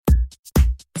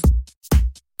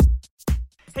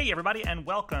Hey, everybody, and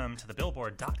welcome to the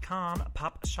Billboard.com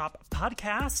Pop Shop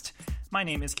Podcast. My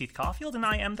name is Keith Caulfield, and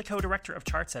I am the co-director of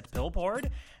charts at Billboard.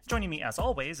 Joining me, as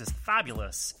always, is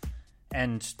fabulous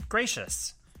and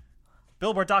gracious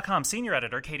Billboard.com senior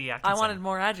editor Katie Atkinson. I wanted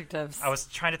more adjectives. I was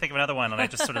trying to think of another one, and I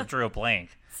just sort of drew a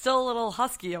blank. Still a little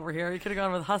husky over here. You could have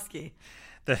gone with husky.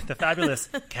 The fabulous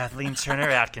Kathleen Turner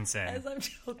Atkinson. As I'm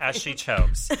joking. As she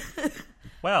chokes.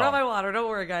 Well, grab my water. Don't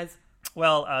worry, guys.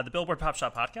 Well, the Billboard Pop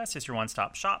Shop Podcast is your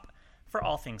one-stop shop for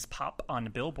all things pop on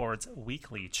Billboard's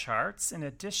weekly charts. In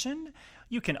addition,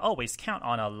 you can always count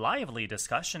on a lively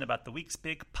discussion about the week's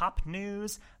big pop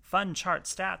news, fun chart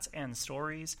stats and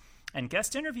stories, and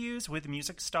guest interviews with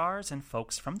music stars and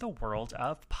folks from the world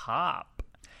of pop.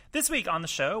 This week on the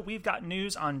show, we've got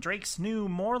news on Drake's new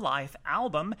More Life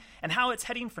album and how it's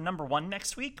heading for number one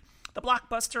next week, the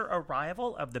blockbuster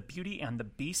arrival of the Beauty and the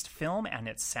Beast film and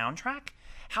its soundtrack,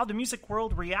 how the music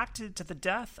world reacted to the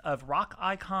death of rock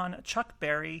icon Chuck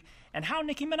Berry, and how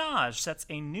Nicki Minaj sets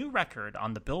a new record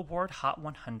on the Billboard Hot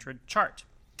 100 chart.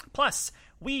 Plus,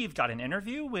 we've got an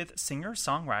interview with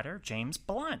singer-songwriter James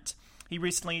Blunt. He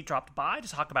recently dropped by to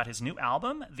talk about his new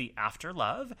album, The After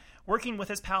Love, working with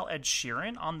his pal Ed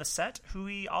Sheeran on the set, who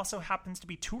he also happens to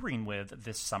be touring with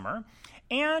this summer,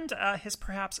 and his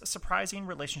perhaps surprising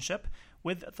relationship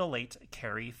with the late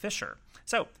Carrie Fisher.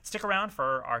 So, stick around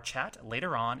for our chat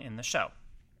later on in the show.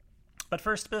 But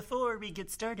first, before we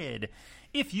get started,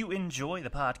 if you enjoy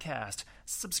the podcast,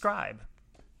 subscribe.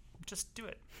 Just do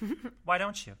it. Why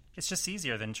don't you? It's just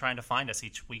easier than trying to find us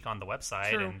each week on the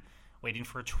website and waiting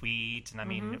for a tweet, and I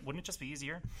mean, wouldn't it just be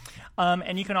easier?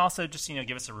 And you can also just,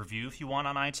 give us a review if you want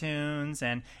on iTunes,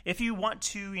 and if you want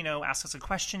to, ask us a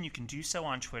question, you can do so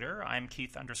on Twitter. I'm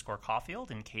Keith_Caulfield,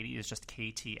 and Katie is just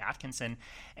KT Atkinson.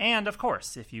 And, of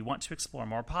course, if you want to explore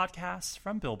more podcasts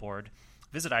from Billboard,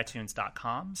 visit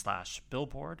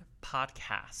itunes.com/Billboard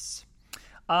Podcasts.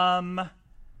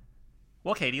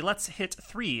 Well, Katie, let's hit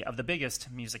three of the biggest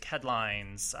music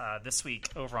headlines this week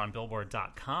over on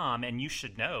Billboard.com. And you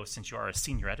should know, since you are a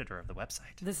senior editor of the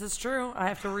website. This is true. I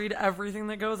have to read everything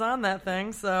that goes on that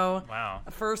thing. So, wow. The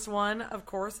first one, of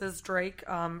course, is Drake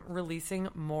releasing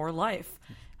More Life.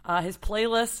 His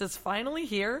playlist is finally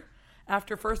here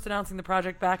after first announcing the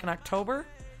project back in October.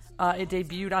 It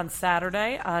debuted on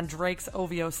Saturday on Drake's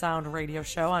OVO Sound radio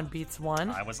show on Beats One.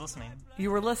 I was listening.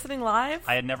 You were listening live?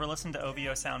 I had never listened to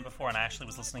OVO Sound before, and I actually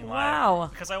was listening live. Wow.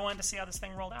 Because I wanted to see how this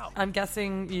thing rolled out. I'm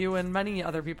guessing you and many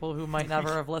other people who might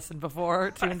never have listened before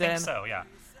tuned in. I think so, yeah.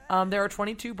 There are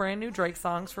 22 brand new Drake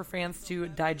songs for fans to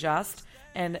digest,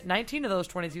 and 19 of those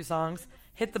 22 songs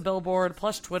hit the Billboard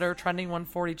plus Twitter trending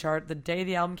 140 chart the day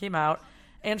the album came out.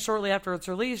 And shortly after its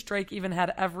release, Drake even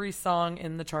had every song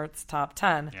in the chart's top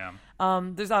 10. Yeah.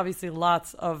 There's obviously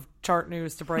lots of chart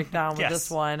news to break down with Yes.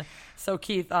 this one. So,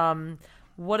 Keith,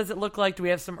 what does it look like? Do we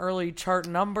have some early chart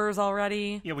numbers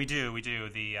already? Yeah, we do.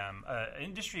 The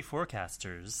industry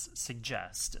forecasters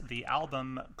suggest the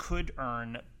album could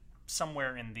earn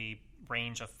somewhere in the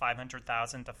range of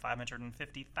 500,000 to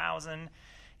 550,000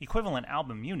 equivalent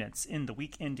album units in the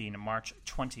week ending March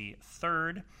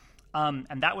 23rd.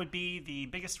 And that would be the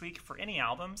biggest week for any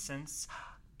album since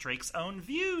Drake's own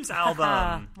Views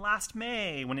album last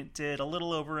May, when it did a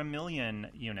little over 1 million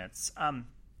units.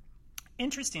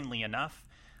 Interestingly enough,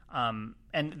 and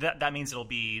that means it'll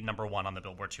be number one on the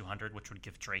Billboard 200, which would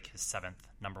give Drake his 7th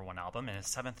number one album and his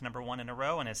 7th number one in a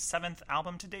row and his 7th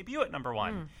album to debut at number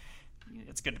one.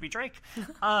 It's good to be Drake.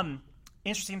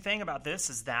 Interesting thing about this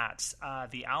is that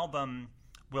the album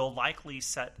will likely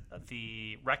set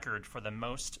the record for the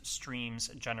most streams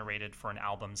generated for an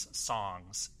album's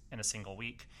songs in a single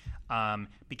week,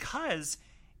 because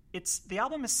the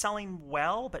album is selling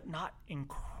well, but not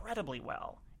incredibly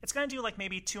well. It's going to do like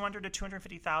maybe 200 to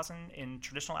 250,000 in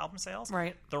traditional album sales.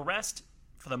 Right. The rest,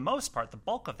 for the most part, the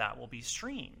bulk of that will be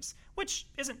streams, which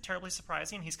isn't terribly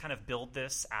surprising. He's kind of billed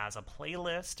this as a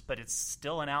playlist, but it's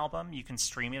still an album. You can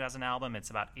stream it as an album. It's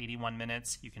about 81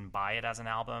 minutes. You can buy it as an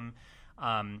album.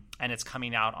 And it's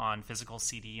coming out on physical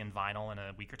CD and vinyl in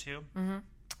a week or two. Mm-hmm.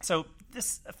 So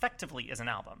this effectively is an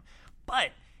album.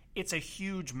 But it's a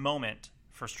huge moment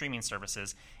for streaming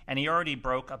services. And he already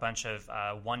broke a bunch of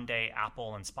one-day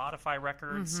Apple and Spotify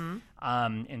records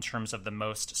in terms of the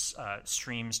most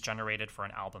streams generated for an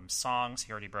album's songs.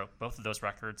 He already broke both of those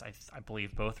records. I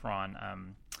believe both were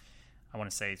on, I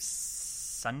want to say,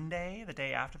 Sunday, the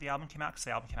day after the album came out, because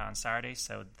the album came out on Saturday.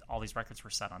 So all these records were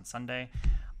set on Sunday.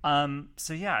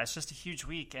 So yeah, it's just a huge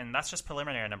week, and that's just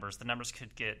preliminary numbers. The numbers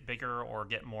could get bigger or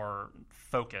get more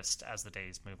focused as the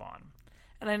days move on.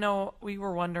 And I know we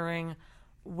were wondering,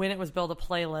 when it was billed a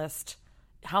playlist,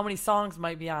 how many songs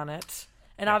might be on it.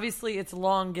 And obviously it's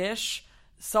longish,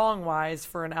 song-wise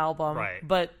for an album, Right.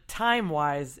 but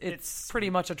time-wise, it's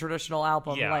pretty much a traditional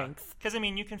album length. Because, I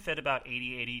mean, you can fit about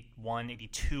 80, 81,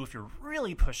 82 if you're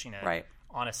really pushing it Right.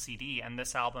 on a CD. And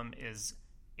this album is,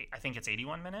 I think it's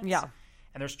 81 minutes. Yeah.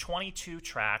 And there's 22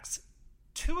 tracks,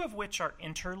 2 of which are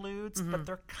interludes, but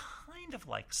they're kind of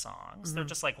like songs. They're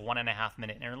just like 1.5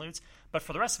 minute interludes. But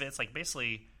for the rest of it, it's like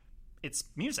basically it's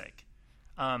music.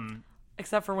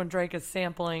 Except for when Drake is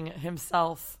sampling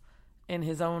himself in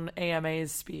his own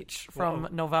AMA's speech from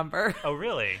November. Oh,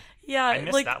 really? Yeah, I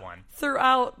missed that one.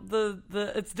 Throughout the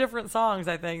it's different songs,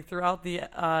 I think, throughout the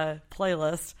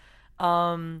playlist.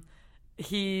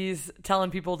 He's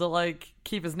telling people to like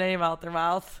keep his name out their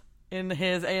mouth in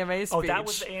his AMA speech. Oh, that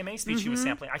was the AMA speech he was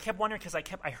sampling. I kept wondering because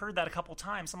I heard that a couple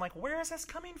times. I'm like, where is this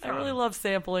coming from? I really love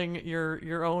sampling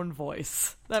your own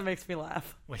voice. That makes me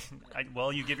laugh.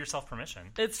 Well, you give yourself permission.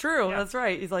 It's true. Yeah. That's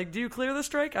right. He's like, do you clear the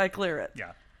strike? I clear it.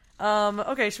 Yeah.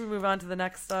 Okay, should we move on to the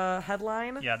next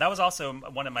headline? Yeah, that was also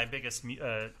one of my biggest.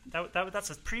 That's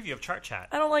a preview of Chart Chat.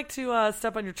 I don't like to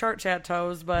step on your chart chat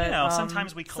toes, but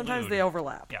sometimes we collude. Sometimes they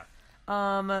overlap.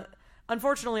 Yeah.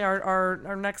 Unfortunately,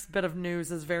 our next bit of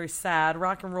news is very sad.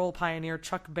 Rock and roll pioneer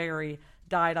Chuck Berry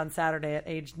died on Saturday at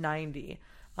age 90.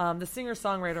 The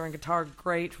singer-songwriter and guitar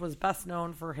great was best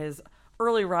known for his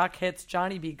early rock hits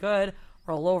Johnny B. Good,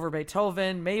 Roll Over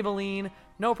Beethoven, Maybelline,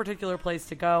 No Particular Place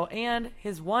to Go, and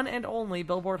his one and only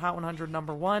Billboard Hot 100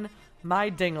 #1, My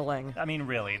Ding-a-Ling. I mean,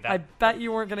 really. I bet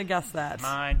you weren't going to guess that.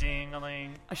 My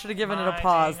ding-a-ling. I should have given it a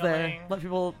pause there. Let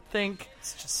people think.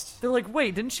 It's just... They're like,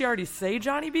 wait, didn't she already say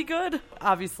Johnny Be Good?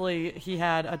 Obviously, he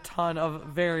had a ton of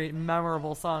very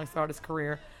memorable songs throughout his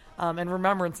career, and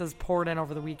remembrances poured in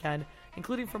over the weekend,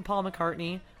 including from Paul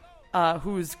McCartney,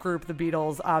 whose group, the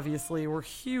Beatles, obviously were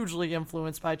hugely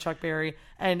influenced by Chuck Berry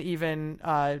and even,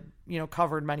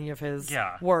 covered many of his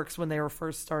works when they were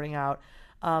first starting out.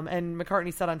 And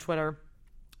McCartney said on Twitter,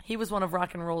 he was one of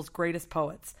rock and roll's greatest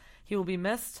poets. He will be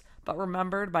missed, but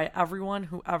remembered by everyone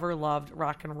who ever loved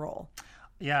rock and roll.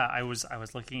 Yeah, I was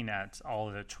looking at all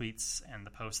of the tweets and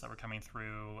the posts that were coming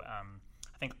through.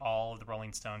 I think all of the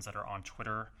Rolling Stones that are on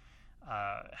Twitter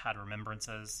had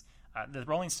remembrances. The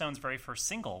Rolling Stones' very first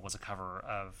single was a cover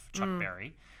of Chuck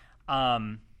Berry.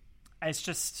 It's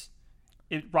just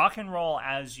rock and roll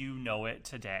as you know it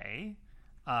today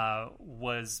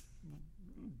was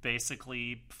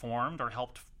basically formed or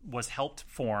was helped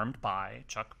formed by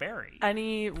Chuck Berry.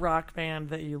 Any rock band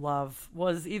that you love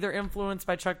was either influenced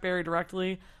by Chuck Berry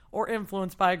directly or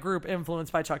influenced by a group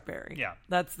influenced by Chuck Berry. Yeah.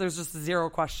 There's just zero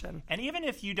question. And even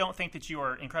if you don't think that you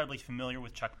are incredibly familiar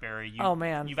with Chuck Berry,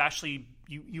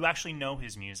 you actually know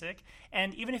his music.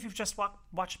 And even if you've just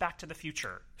watched Back to the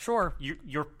Future, sure,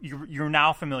 you're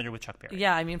now familiar with Chuck Berry.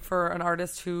 Yeah, I mean, for an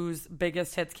artist whose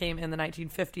biggest hits came in the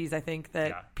 1950s, I think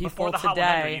that people before the today Hot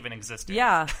 100 even existed.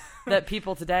 Yeah, that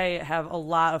people today have a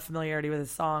lot of familiarity with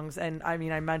his songs. And I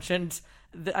mean, I mentioned.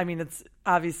 It's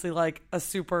obviously like a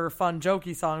super fun,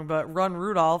 jokey song, but Run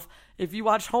Rudolph, if you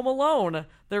watch Home Alone,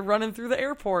 they're running through the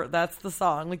airport. That's the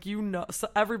song. Like, so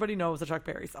everybody knows the Chuck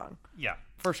Berry song. Yeah.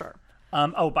 For sure.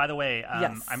 By the way,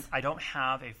 yes. I don't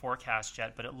have a forecast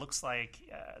yet, but it looks like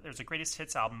there's a greatest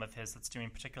hits album of his that's doing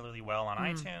particularly well on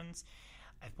iTunes.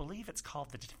 I believe it's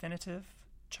called The Definitive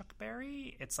Chuck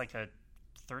Berry. It's like a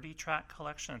 30-track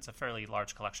collection. It's a fairly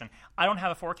large collection. I don't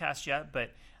have a forecast yet,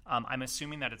 but I'm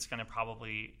assuming that it's going to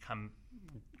probably come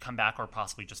back or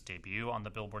possibly just debut on the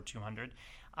Billboard 200,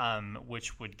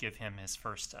 which would give him his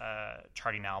first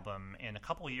charting album in a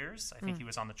couple years. I think he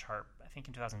was on the chart, in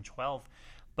 2012.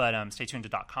 But stay tuned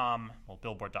to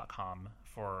Billboard.com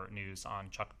for news on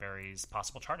Chuck Berry's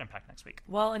possible chart impact next week.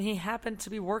 Well, and he happened to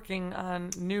be working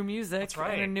on new music. That's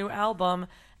right. And a new album,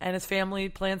 and his family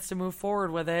plans to move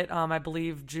forward with it. I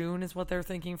believe June is what they're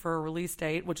thinking for a release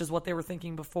date, which is what they were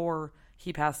thinking before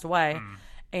he passed away.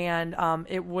 And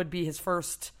it would be his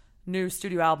first new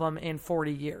studio album in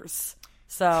 40 years.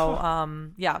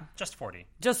 So, yeah. Just 40.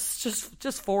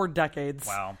 Just 4 decades.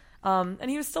 Wow. And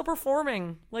he was still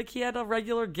performing. Like, he had a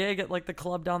regular gig at, like, the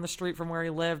club down the street from where he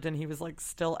lived, and he was, like,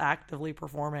 still actively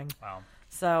performing. Wow.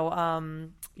 So,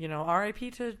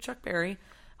 R.I.P. to Chuck Berry.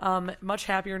 Much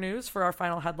happier news for our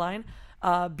final headline.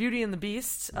 Beauty and the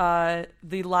Beast, the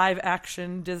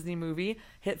live-action Disney movie,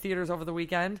 hit theaters over the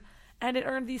weekend, and it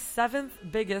earned the 7th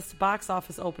biggest box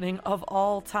office opening of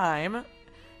all time,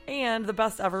 and the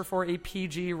best ever for a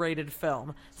PG-rated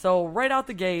film. So, right out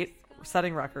the gate,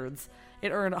 setting records.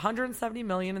 It earned $170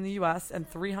 million in the U.S. and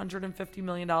 $350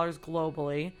 million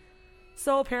globally.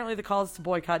 So apparently the calls to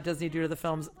boycott Disney due to the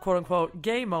film's quote-unquote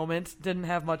gay moment didn't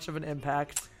have much of an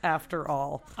impact after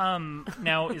all.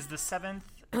 Now, is the 7th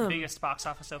the biggest box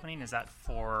office opening? Is that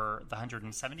for the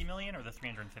 170 million or the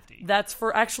 350? That's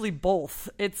for actually both.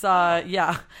 It's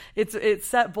it's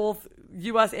set both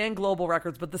U.S. and global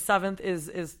records, but the 7th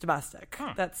is domestic.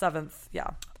 That 7th,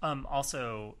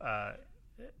 Also,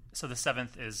 so the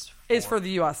 7th is for the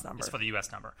U.S. number. It's for the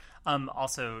U.S. number.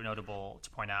 Also notable to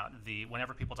point out,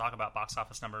 whenever people talk about box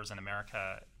office numbers in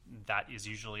America, that is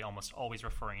usually almost always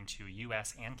referring to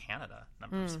U.S. and Canada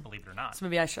numbers, believe it or not. So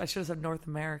maybe I should have said North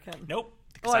American. Nope.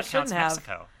 Because that counts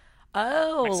Mexico.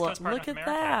 Oh, Mexico's part look of at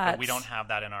America, that. But we don't have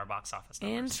that in our box office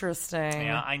numbers. Interesting.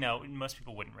 Yeah, I know. Most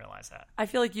people wouldn't realize that. I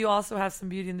feel like you also have some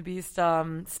Beauty and the Beast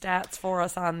stats for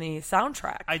us on the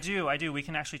soundtrack. I do. We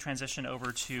can actually transition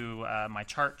over to my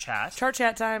chart chat. Chart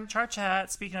chat time. Chart chat.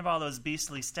 Speaking of all those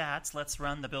beastly stats, let's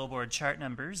run the Billboard chart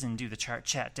numbers and do the chart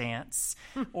chat dance.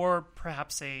 Or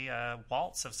perhaps a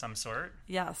waltz of some sort.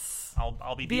 Yes.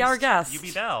 I'll be Be our guest. You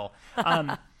be Belle.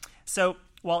 So...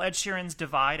 while Ed Sheeran's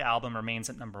Divide album remains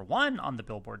at number 1 on the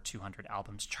Billboard 200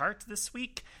 albums chart this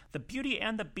week, the Beauty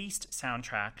and the Beast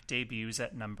soundtrack debuts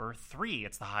at number 3.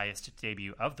 It's the highest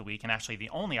debut of the week, and actually the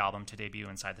only album to debut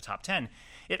inside the top 10.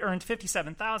 It earned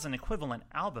 57,000 equivalent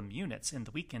album units in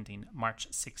the week ending March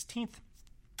 16th,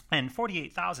 and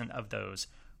 48,000 of those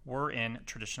were in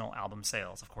traditional album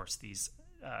sales. Of course, these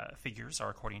figures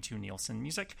are according to Nielsen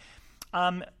Music.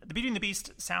 The Beauty and the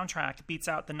Beast soundtrack beats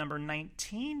out the number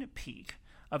 19 peak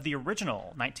of the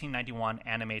original 1991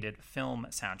 animated film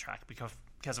soundtrack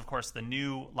because of course, the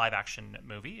new live-action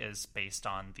movie is based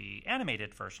on the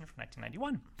animated version from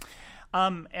 1991.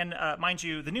 And mind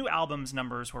you, the new album's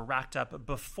numbers were racked up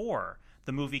before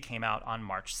the movie came out on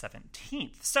March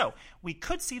 17th. So we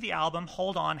could see the album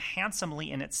hold on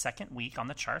handsomely in its second week on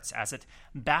the charts as it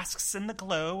basks in the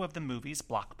glow of the movie's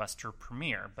blockbuster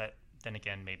premiere. But then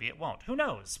again, maybe it won't. Who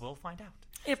knows? We'll find out.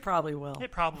 It probably will.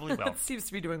 It probably will. It seems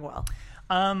to be doing well.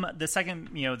 The second,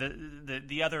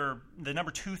 the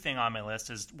number 2 thing on my list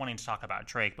is wanting to talk about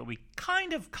Drake, but we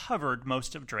kind of covered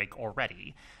most of Drake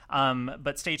already.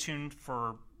 But stay tuned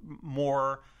for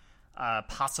more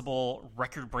possible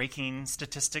record-breaking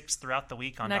statistics throughout the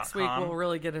week on Next week, we'll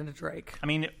really get into Drake. I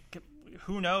mean,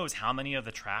 who knows how many of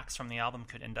the tracks from the album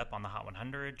could end up on the Hot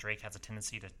 100. Drake has a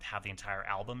tendency to have the entire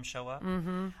album show up.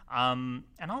 Mm-hmm.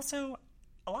 And also,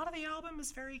 a lot of the album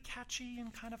is very catchy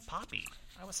and kind of poppy.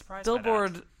 I was surprised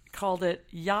Billboard by that. called it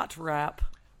yacht rap.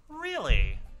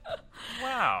 Really?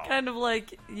 Wow. Kind of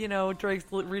like, Drake's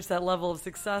reached that level of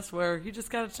success where he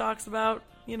just kind of talks about,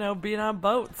 being on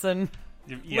boats and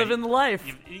living the life.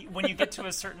 When you get to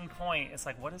a certain point, it's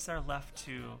like, what is there left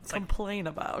to complain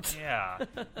about? Yeah.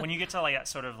 When you get to that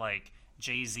sort of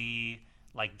Jay-Z,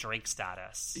 Drake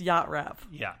status. Yacht rap.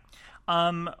 Yeah.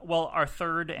 Well, our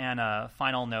third and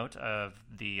final note of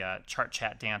the chart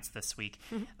chat dance this week,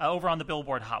 over on the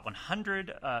Billboard Hot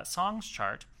 100 songs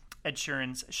chart, Ed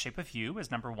Sheeran's Shape of You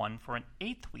is number 1 for an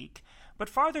 8th week. But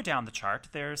farther down the chart,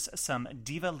 there's some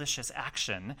diva-licious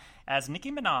action as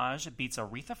Nicki Minaj beats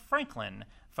Aretha Franklin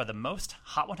for the most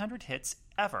Hot 100 hits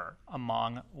ever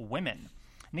among women.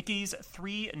 Nicki's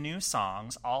 3 new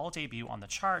songs all debut on the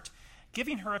chart,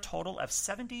 giving her a total of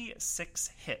 76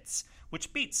 hits,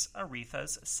 which beats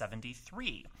Aretha's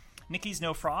 73. Nicki's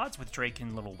No Frauds with Drake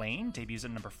and Lil Wayne debuts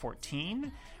at number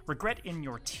 14. Regret in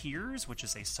Your Tears, which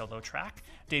is a solo track,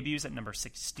 debuts at number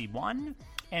 61.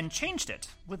 And Changed It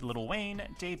with Lil Wayne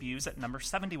debuts at number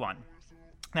 71.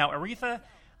 Now, Aretha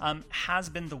has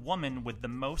been the woman with the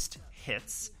most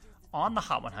hits on the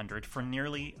Hot 100 for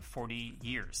nearly 40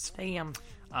 years. Damn.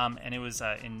 And it was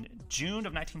in June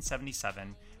of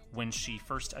 1977 when she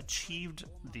first achieved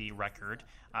the record.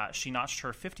 She notched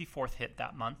her 54th hit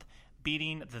that month,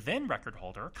 beating the then record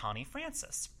holder, Connie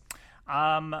Francis.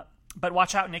 But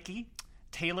watch out, Nicki.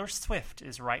 Taylor Swift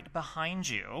is right behind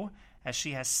you, as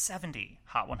she has 70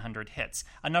 Hot 100 hits,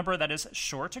 a number that is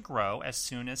sure to grow as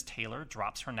soon as Taylor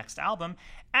drops her next album,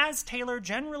 as Taylor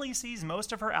generally sees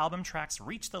most of her album tracks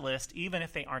reach the list, even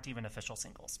if they aren't even official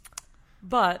singles.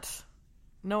 But,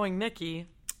 knowing Nicki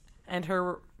and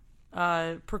her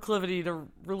proclivity to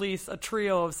release a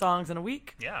trio of songs in a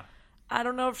week, I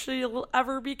don't know if she'll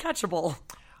ever be catchable.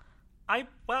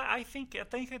 I think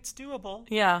it's doable.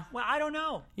 Yeah. Well, I don't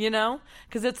know.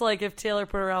 Because it's like if Taylor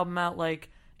put her album out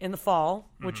in the fall,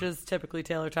 which is typically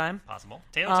Taylor time. Possible.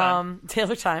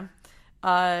 Taylor time.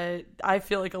 I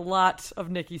feel like a lot of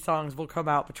Nicki songs will come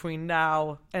out between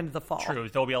now and the fall. True.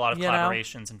 There'll be a lot of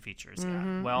collaborations and features.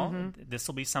 Mm-hmm, Well, this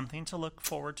will be something to look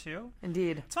forward to.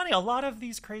 Indeed. It's funny. A lot of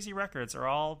these crazy records are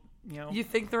all, You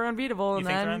think they're unbeatable, and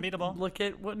then they're unbeatable? Look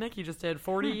at what Nicki just did.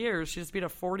 40 years. She just beat a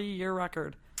 40-year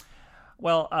record.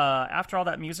 Well, after all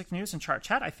that music news and chart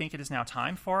chat, I think it is now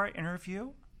time for our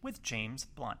interview with James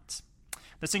Blunt.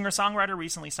 The singer-songwriter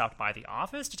recently stopped by the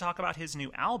office to talk about his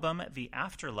new album, The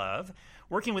Afterlove,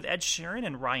 working with Ed Sheeran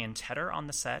and Ryan Tedder on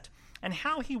the set, and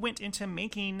how he went into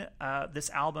making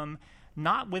this album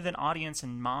not with an audience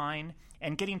in mind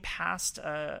and getting past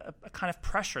a kind of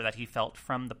pressure that he felt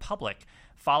from the public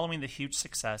following the huge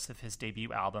success of his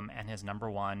debut album and his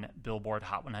 #1 Billboard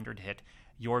Hot 100 hit,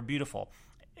 You're Beautiful.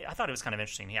 I thought it was kind of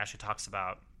interesting. He actually talks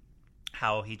about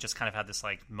how he just kind of had this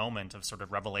like moment of sort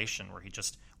of revelation where he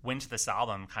just went to this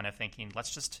album kind of thinking,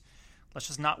 let's just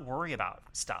not worry about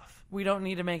stuff. We don't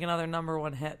need to make another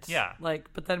 #1 hit. Yeah.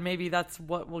 But then maybe that's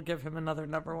what will give him another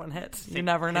 #1 hit. You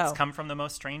never know. Hits come from the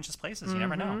most strangest places. You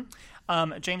never know.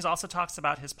 James also talks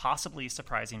about his possibly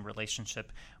surprising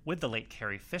relationship with the late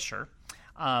Carrie Fisher.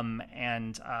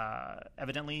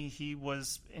 Evidently he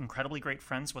was incredibly great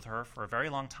friends with her for a very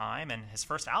long time. And his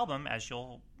first album, as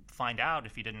you'll find out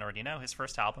if you didn't already know, his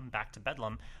first album, Back to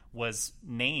Bedlam, was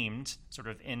named sort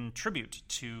of in tribute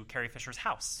to Carrie Fisher's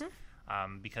house.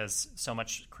 Because so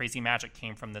much crazy magic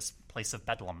came from this place of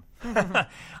Bedlam.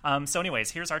 So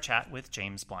anyways, here's our chat with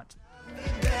James Blunt.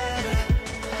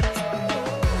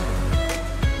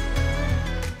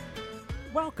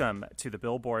 Welcome to the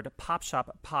Billboard Pop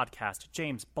Shop podcast.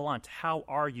 James Blunt, how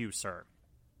are you, sir?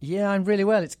 Yeah, I'm really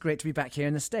well. It's great to be back here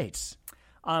in the States.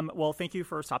 Well, thank you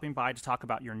for stopping by to talk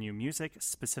about your new music,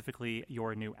 specifically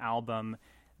your new album,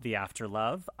 The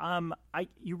Afterlove.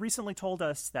 You recently told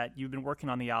us that you've been working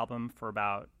on the album for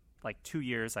about 2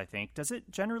 years, I think. Does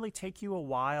it generally take you a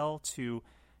while to,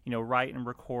 write and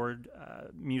record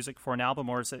music for an album,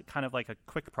 or is it kind of like a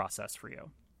quick process for you?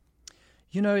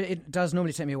 It does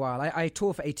normally take me a while. I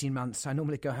tour for 18 months. I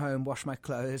normally go home, wash my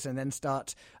clothes, and then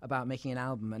start about making an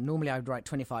album. And normally I would write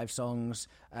 25 songs,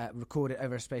 record it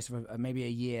over a space of maybe a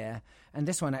year. And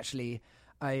this one, actually,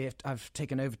 I've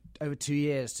taken over 2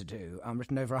 years to do. I've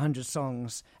written over 100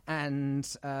 songs and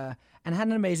had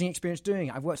an amazing experience doing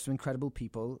it. I've worked with some incredible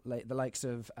people, like the likes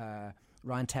of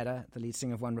Ryan Tedder, the lead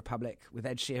singer of One Republic, with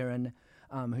Ed Sheeran,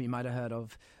 who you might have heard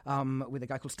of, with a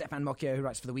guy called Stefan Mocchio, who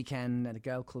writes for The Weeknd, and a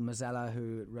girl called Mozella,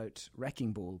 who wrote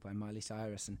Wrecking Ball by Miley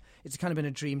Cyrus. And it's kind of been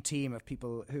a dream team of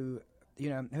people who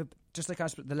just like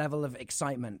us, the level of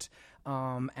excitement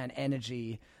and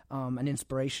energy and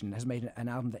inspiration has made an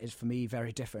album that is, for me,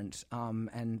 very different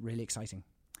and really exciting.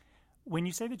 When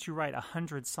you say that you write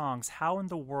 100 songs, how in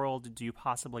the world do you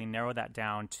possibly narrow that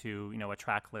down to, a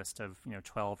track list of,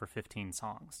 12 or 15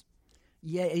 songs?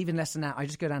 Yeah, even less than that. I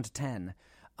just go down to 10.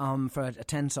 For a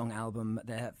 10-song album,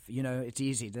 it's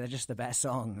easy. They're just the best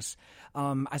songs.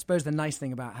 I suppose the nice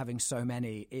thing about having so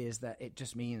many is that it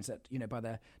just means that, by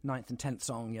the 9th and 10th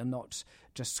song, you're not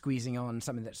just squeezing on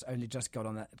something that's only just got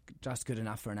on that, just good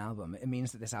enough for an album. It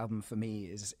means that this album, for me,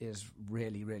 is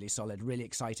really, really solid, really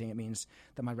exciting. It means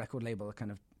that my record label are kind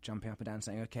of jumping up and down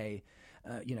saying, okay,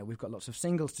 we've got lots of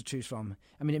singles to choose from.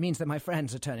 I mean, it means that my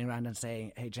friends are turning around and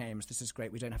saying, hey, James, this is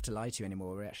great. We don't have to lie to you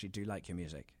anymore. We actually do like your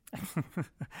music.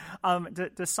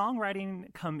 Does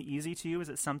songwriting come easy to you? Is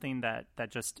it something that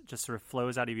just sort of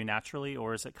flows out of you naturally,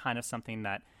 or is it kind of something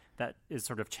that is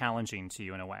sort of challenging to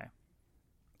you in a way?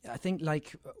 I think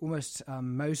like almost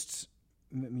most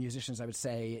musicians, I would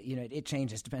say, it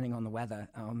changes depending on the weather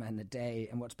and the day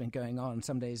and what's been going on.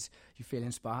 Some days you feel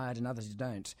inspired and others you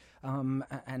don't.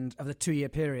 And of the 2-year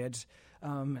period,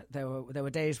 there were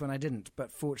days when I didn't,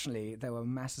 but fortunately there were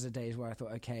masses of days where I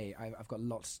thought, okay, I've got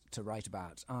lots to write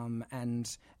about.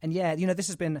 And yeah, this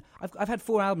has been, I've had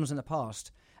 4 albums in the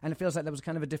past, and it feels like there was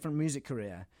kind of a different music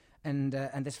career. And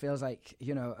this feels like,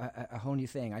 a whole new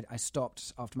thing. I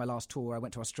stopped after my last tour. I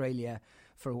went to Australia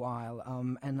for a while,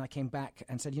 and I came back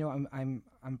and said, I'm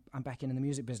back in the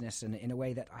music business, and in a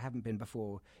way that I haven't been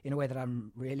before, in a way that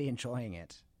I'm really enjoying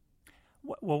it.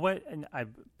 Well,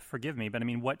 forgive me, but I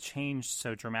mean, what changed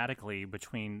so dramatically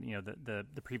between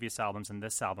the previous albums and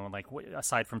this album? Like,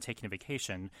 aside from taking a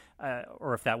vacation,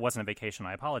 or if that wasn't a vacation,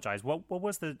 I apologize. What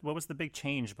was the big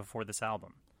change before this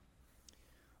album?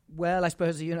 Well, I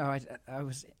suppose, I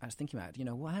was thinking about,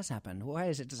 what has happened? Why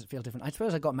does it feel different? I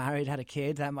suppose I got married, had a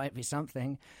kid. That might be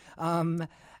something. And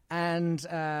you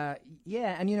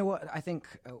know what? I think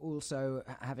also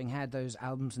having had those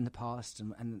albums in the past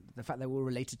and the fact they were all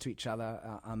related to each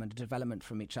other and a development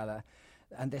from each other,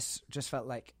 and this just felt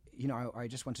like, I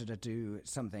just wanted to do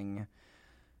something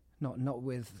not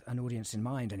with an audience in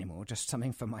mind anymore, just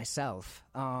something for myself.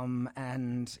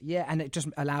 And it just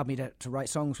allowed me to write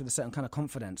songs with a certain kind of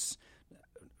confidence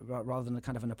rather than a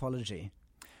kind of an apology.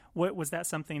 Was that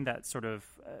something that sort of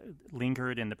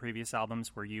lingered in the previous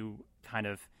albums where you kind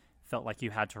of felt like you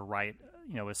had to write,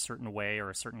 a certain way or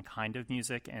a certain kind of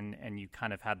music and you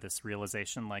kind of had this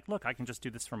realization like, look, I can just do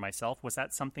this for myself? Was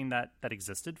that something that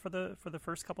existed for the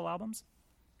first couple albums?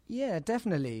 Yeah,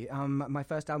 definitely. My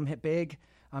first album hit big.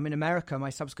 In America, my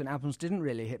subsequent albums didn't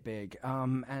really hit big.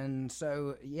 And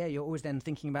so, yeah, you're always then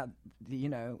thinking about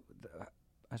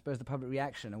I suppose the public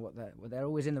reaction and they're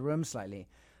always in the room slightly.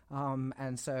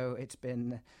 And so it's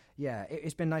been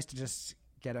nice to just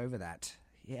get over that.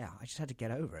 Yeah, I just had to get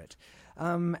over it.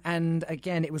 And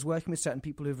again, it was working with certain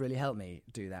people who've really helped me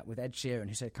do that. With Ed Sheeran,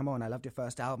 who said, come on, I loved your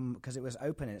first album because it was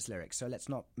open in its lyrics, so let's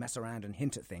not mess around and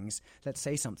hint at things. Let's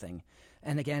say something.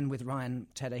 And again, with Ryan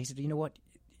Tedder, he said, you know what?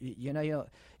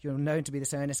 You're known to be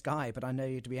this earnest guy, but I know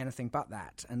you to be anything but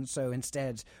that. And so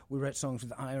instead, we wrote songs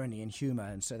with irony and humour,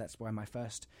 and so that's why my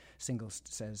first single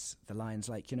says the lines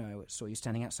like, saw you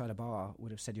standing outside a bar,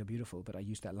 would have said you're beautiful, but I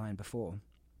used that line before.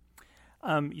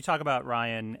 You talk about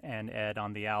Ryan and Ed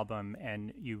on the album,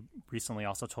 and you recently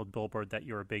also told Billboard that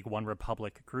you're a big One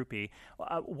Republic groupie.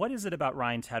 What is it about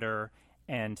Ryan Tedder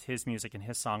and his music and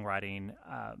his songwriting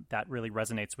that really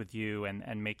resonates with you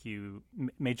and made you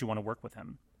want to work with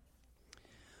him?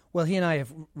 Well, he and I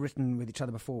have written with each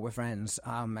other before. We're friends,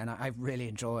 and I really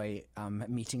enjoy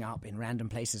meeting up in random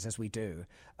places as we do,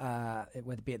 whether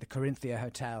it be at the Corinthia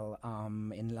Hotel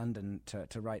in London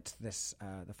to write this,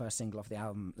 the first single off the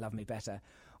album, Love Me Better,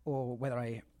 or whether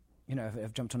I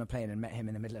have jumped on a plane and met him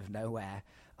in the middle of nowhere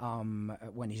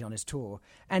when he's on his tour.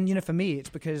 And, for me, it's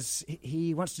because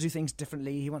he wants to do things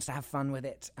differently. He wants to have fun with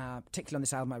it. Particularly on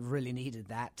this album, I really needed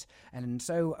that. And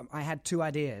so I had two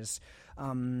ideas.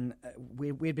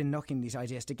 We'd been knocking these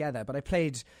ideas together, but I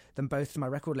played them both to my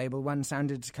record label. One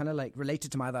sounded kind of like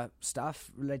related to my other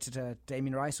stuff, related to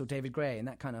Damien Rice or David Gray and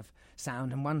that kind of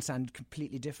sound, and one sounded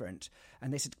completely different.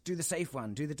 And they said, do the safe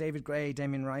one, do the David Gray,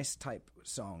 Damien Rice type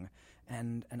song.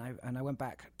 And I went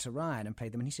back to Ryan and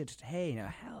played them, and he said, hey,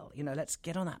 let's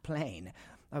get on that plane.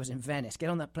 I was in Venice. Get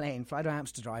on that plane, fly to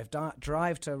Amsterdam,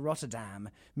 drive to Rotterdam,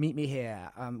 meet me here.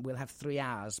 We'll have 3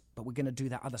 hours, but we're going to do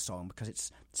that other song because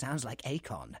it sounds like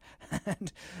Akon.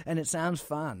 and it sounds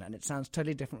fun, and it sounds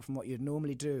totally different from what you'd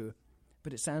normally do,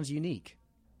 but it sounds unique.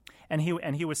 And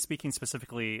he was speaking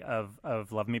specifically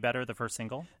of Love Me Better, the first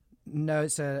single? No,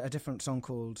 it's a different song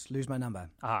called Lose My Number.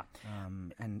 Ah.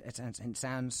 And it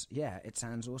sounds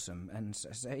awesome. And so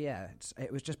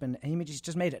it was he's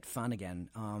just made it fun again.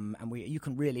 And you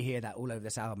can really hear that all over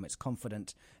this album. It's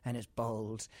confident and it's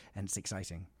bold and it's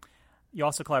exciting. You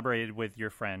also collaborated with your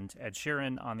friend Ed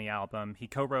Sheeran on the album. He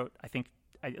co-wrote, I think,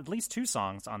 at least 2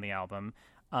 songs on the album,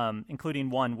 including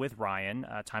one with Ryan,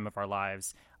 Time of Our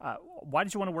Lives. Why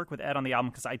did you want to work with Ed on the album?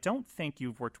 Because I don't think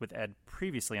you've worked with Ed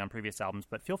previously on previous albums,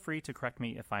 but feel free to correct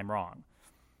me if I'm wrong.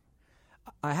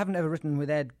 I haven't ever written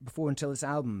with Ed before until this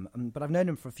album, but I've known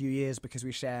him for a few years because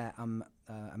we share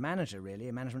a manager, really,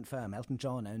 a management firm. Elton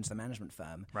John owns the management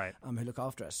firm, right? Who look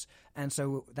after us. And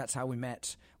so that's how we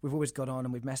met. We've always got on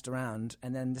and we've messed around.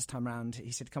 And then this time around,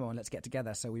 he said, come on, let's get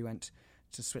together. So we went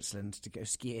to Switzerland to go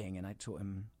skiing, and I taught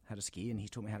him how to ski, and he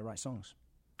taught me how to write songs.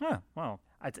 Oh, well,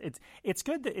 it's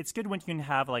good when you can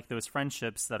have like those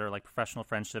friendships that are like professional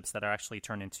friendships that are actually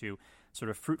turned into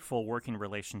sort of fruitful working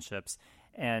relationships.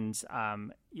 And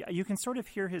you can sort of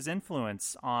hear his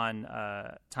influence on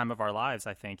Time of Our Lives,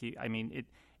 I think.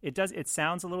 It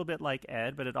sounds a little bit like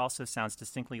Ed, but it also sounds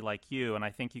distinctly like you. And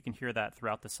I think you can hear that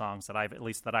throughout the songs that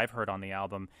I've heard on the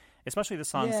album, especially the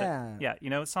songs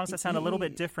songs that sound a little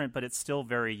bit different, but it's still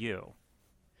very you.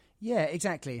 Yeah,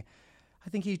 exactly. I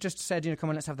think he just said, come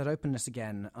on, let's have that openness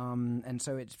again. And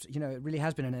so it's, it really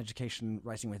has been an education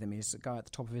writing with him. He's a guy at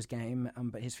the top of his game,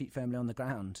 but his feet firmly on the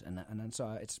ground. And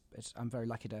so I'm very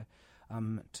lucky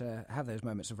to have those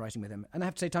moments of writing with him. And I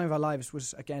have to say, Time of Our Lives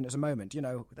was a moment.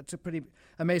 That's a pretty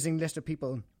amazing list of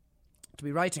people to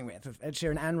be writing with Ed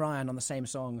Sheeran and Ryan on the same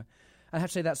song. I have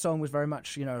to say that song was very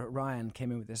much, Ryan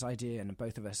came in with this idea, and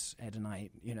both of us, Ed and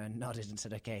I, nodded and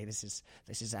said, okay, this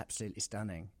is absolutely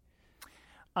stunning.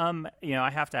 I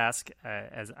have to ask,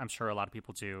 as I'm sure a lot of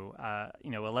people do,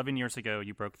 11 years ago,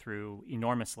 you broke through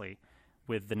enormously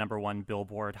with the #1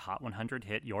 Billboard Hot 100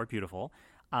 hit, You're Beautiful.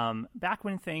 Back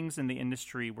when things in the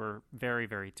industry were very,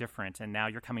 very different, and now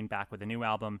you're coming back with a new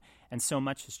album, and so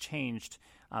much has changed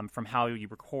from how you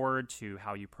record to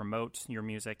how you promote your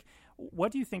music.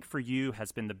 What do you think for you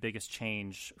has been the biggest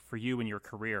change for you in your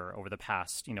career over the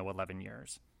past, 11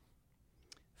 years?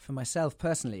 For myself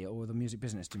personally, or the music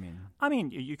business, do you mean? I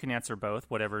mean, you can answer both,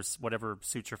 whatever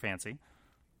suits your fancy.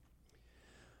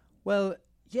 Well,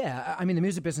 yeah, the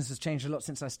music business has changed a lot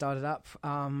since I started up.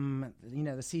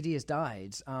 The CD has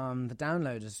died, the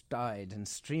download has died, and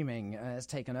streaming has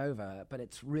taken over. But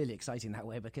it's really exciting that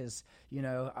way because,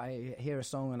 I hear a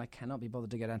song and I cannot be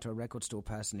bothered to go down to a record store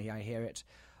personally. I hear it,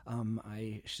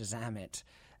 I Shazam it,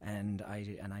 and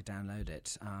I download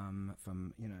it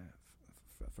from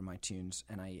from my tunes,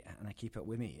 and I keep it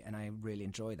with me, and I really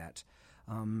enjoy that.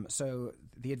 So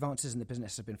the advances in the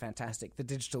business have been fantastic. The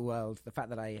digital world, the fact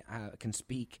that I can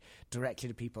speak directly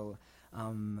to people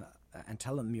and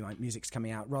tell them my music's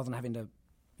coming out, rather than having to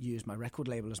use my record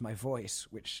label as my voice,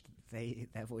 which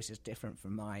their voice is different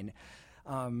from mine,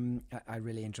 I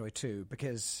really enjoy too,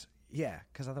 because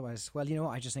otherwise, well, you know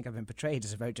what, I just think I've been portrayed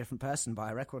as a very different person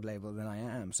by a record label than I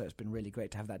am, so it's been really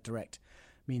great to have that direct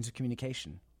means of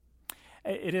communication.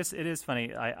 It is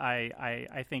funny.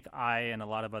 I think I and a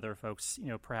lot of other folks,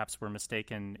 perhaps were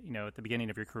mistaken, at the beginning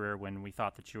of your career when we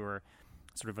thought that you were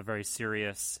sort of a very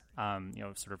serious,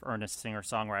 sort of earnest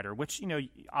singer-songwriter, which,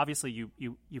 obviously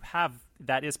you have,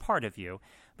 that is part of you.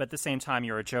 But at the same time,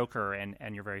 you're a joker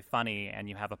and you're very funny and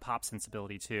you have a pop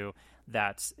sensibility too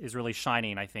that is really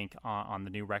shining, I think, on the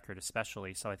new record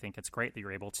especially. So I think it's great that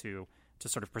you're able to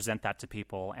sort of present that to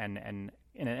people and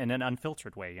in an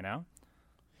unfiltered way,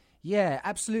 Yeah,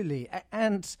 absolutely.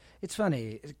 And it's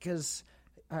funny because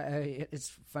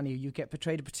you get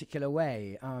portrayed a particular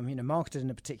way, marketed in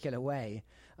a particular way,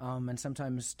 and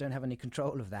sometimes don't have any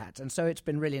control of that. And so it's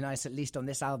been really nice, at least on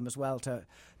this album as well, to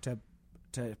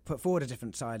put forward a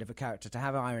different side of a character, to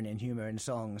have irony and humor in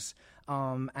songs,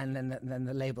 and then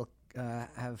the label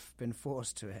have been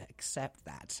forced to accept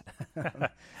that.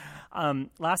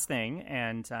 Last thing,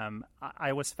 and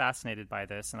I was fascinated by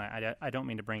this, and I don't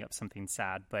mean to bring up something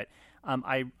sad, but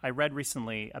I read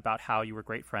recently about how you were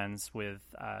great friends with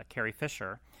Carrie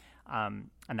Fisher, and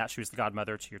that she was the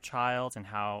godmother to your child, and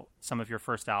how some of your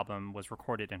first album was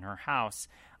recorded in her house.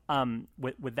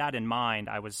 With that in mind,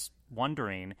 I was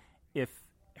wondering if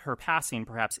her passing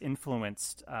perhaps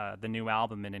influenced the new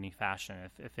album in any fashion,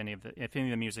 if any of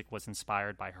the music was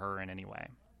inspired by her in any way.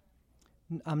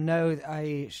 No,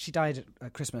 she died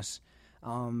at Christmas,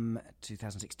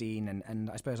 2016, and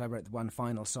I suppose I wrote the one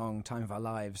final song, "Time of Our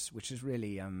Lives," which is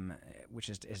really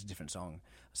is a different song.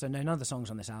 So no, none of the songs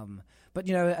on this album. But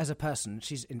as a person,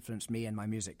 she's influenced me and my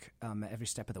music every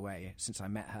step of the way since I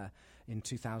met her in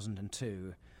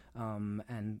 2002.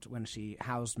 And when she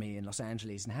housed me in Los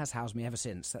Angeles, and has housed me ever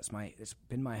since, it's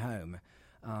been my home.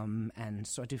 And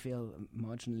so I do feel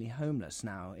marginally homeless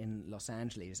now in Los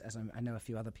Angeles, as I know a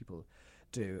few other people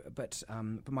do. But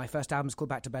my first album is called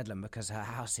Back to Bedlam because her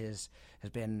house has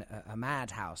been a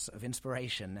madhouse of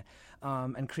inspiration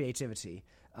and creativity.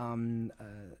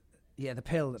 The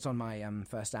pill that's on my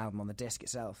first album, on the disc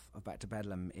itself of Back to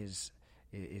Bedlam, is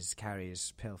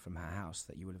Carrie's pill from her house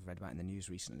that you would have read about in the news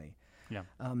recently. Yeah.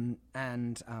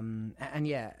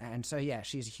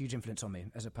 She's a huge influence on me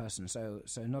as a person. So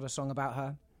not a song about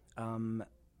her,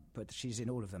 but she's in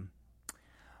all of them.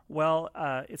 Well,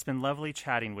 it's been lovely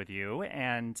chatting with you,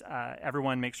 and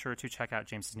everyone make sure to check out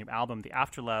James's new album, The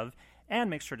Afterlove, and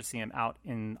make sure to see him out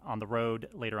on the road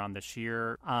later on this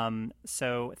year.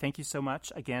 So thank you so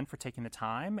much again for taking the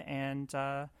time, and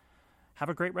have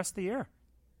a great rest of the year.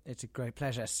 It's a great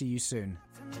pleasure. See you soon.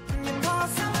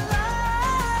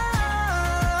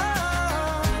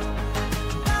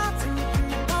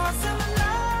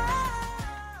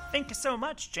 Thank you so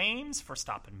much, James, for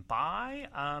stopping by.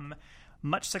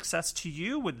 Much success to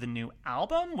you with the new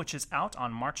album, which is out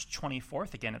on March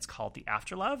 24th. Again, it's called The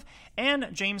Afterlove. And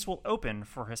James will open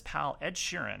for his pal Ed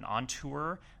Sheeran on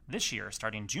tour this year,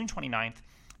 starting June 29th.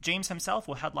 James himself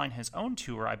will headline his own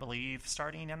tour, I believe,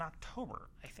 starting in October,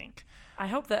 I think. I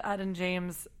hope that Ed and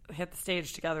James hit the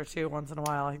stage together, too, once in a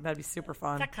while. I think that'd be super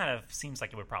fun. That kind of seems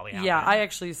like it would probably happen. Yeah, I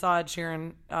actually saw Ed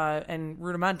Sheeran, and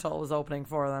Rudimental was opening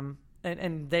for them.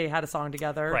 And they had a song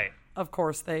together. Right. Of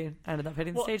course, they ended up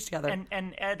hitting the stage together.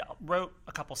 And Ed wrote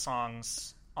a couple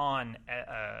songs on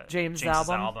James's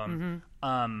album.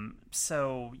 Mm-hmm.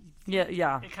 So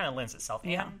yeah, it kind of lends itself.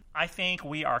 Yeah. And I think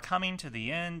we are coming to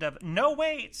the end of... No,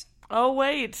 wait! Oh,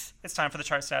 wait! It's time for the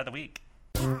chart stat of the week.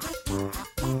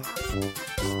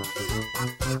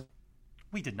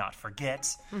 We did not forget.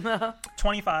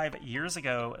 25 years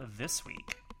ago this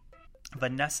week,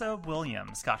 Vanessa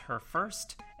Williams got her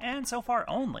first, and so far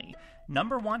only,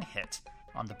 #1 hit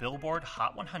on the Billboard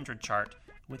Hot 100 chart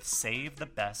with Save the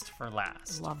Best for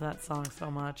Last. Love that song so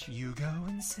much. You go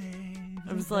and save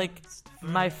It was like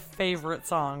my favorite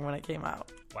song when it came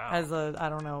out. Wow. As a,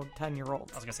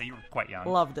 10-year-old. I was going to say, you were quite young.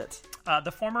 Loved it.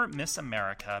 The former Miss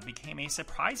America became a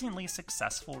surprisingly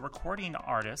successful recording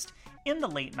artist in the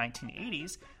late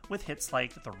 1980s with hits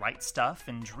like The Right Stuff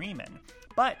and Dreamin'.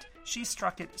 But she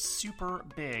struck it super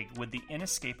big with the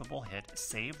inescapable hit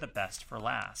Save the Best for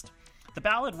Last. The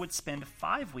ballad would spend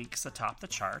 5 weeks atop the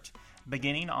chart,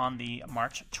 beginning on the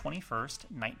March 21st,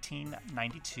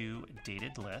 1992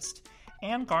 dated list,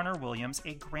 and garner Williams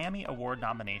a Grammy Award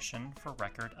nomination for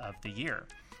Record of the Year.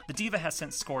 The diva has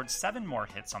since scored 7 more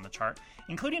hits on the chart,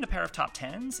 including a pair of top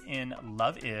 10s in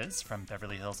Love Is from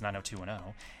Beverly Hills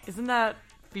 90210. Isn't that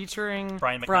featuring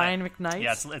Brian McKnight?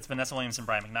 Yeah, it's Vanessa Williams and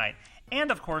Brian McKnight.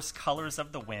 And, of course, Colors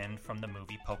of the Wind from the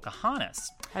movie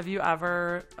Pocahontas. Have you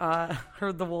ever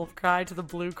heard the wolf cry to the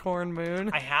blue corn moon?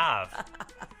 I have.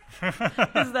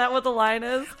 Is that what the line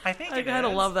is? I think I kind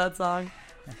of love that song.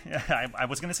 Yeah, I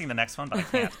was going to sing the next one, but I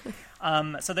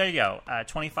can't. So there you go.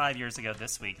 25 years ago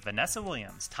this week, Vanessa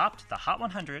Williams topped the Hot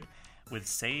 100 with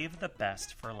Save the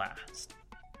Best for Last.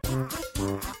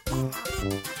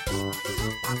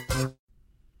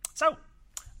 So,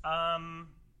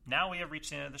 now we have reached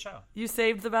the end of the show. You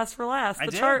saved the best for last. I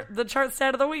The did. chart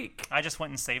stat of the week. I just went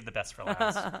and saved the best for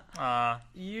last.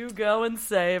 You go and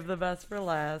save the best for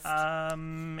last.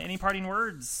 Any parting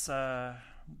words?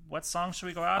 What song should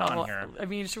we go out on here? I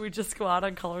mean, should we just go out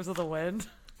on Colors of the Wind?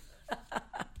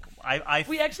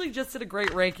 We actually just did a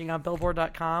great ranking on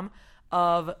Billboard.com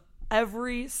of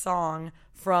every song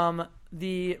from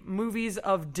the movies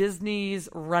of Disney's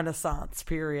Renaissance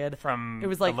period. From it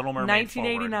was like The Little Mermaid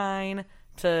 1989 forward.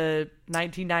 to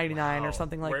 1999 or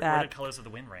something like that. Where did Colors of the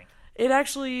Wind rank? It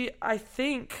actually, I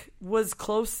think, was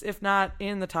close, if not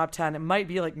in the top 10. It might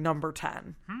be like number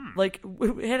 10. Like,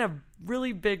 it had a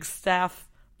really big staff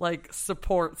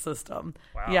support system.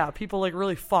 Wow. Yeah, people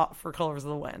really fought for Colors of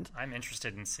the Wind. I'm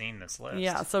interested in seeing this list.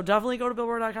 Yeah, so definitely go to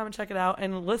Billboard.com and check it out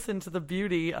and listen to the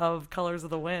beauty of Colors of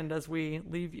the Wind as we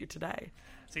leave you today.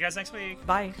 See you guys next week.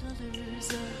 Bye.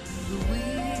 Colors of the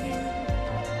wind,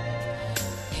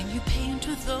 and you paint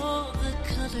with all the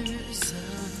colors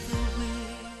of the wind.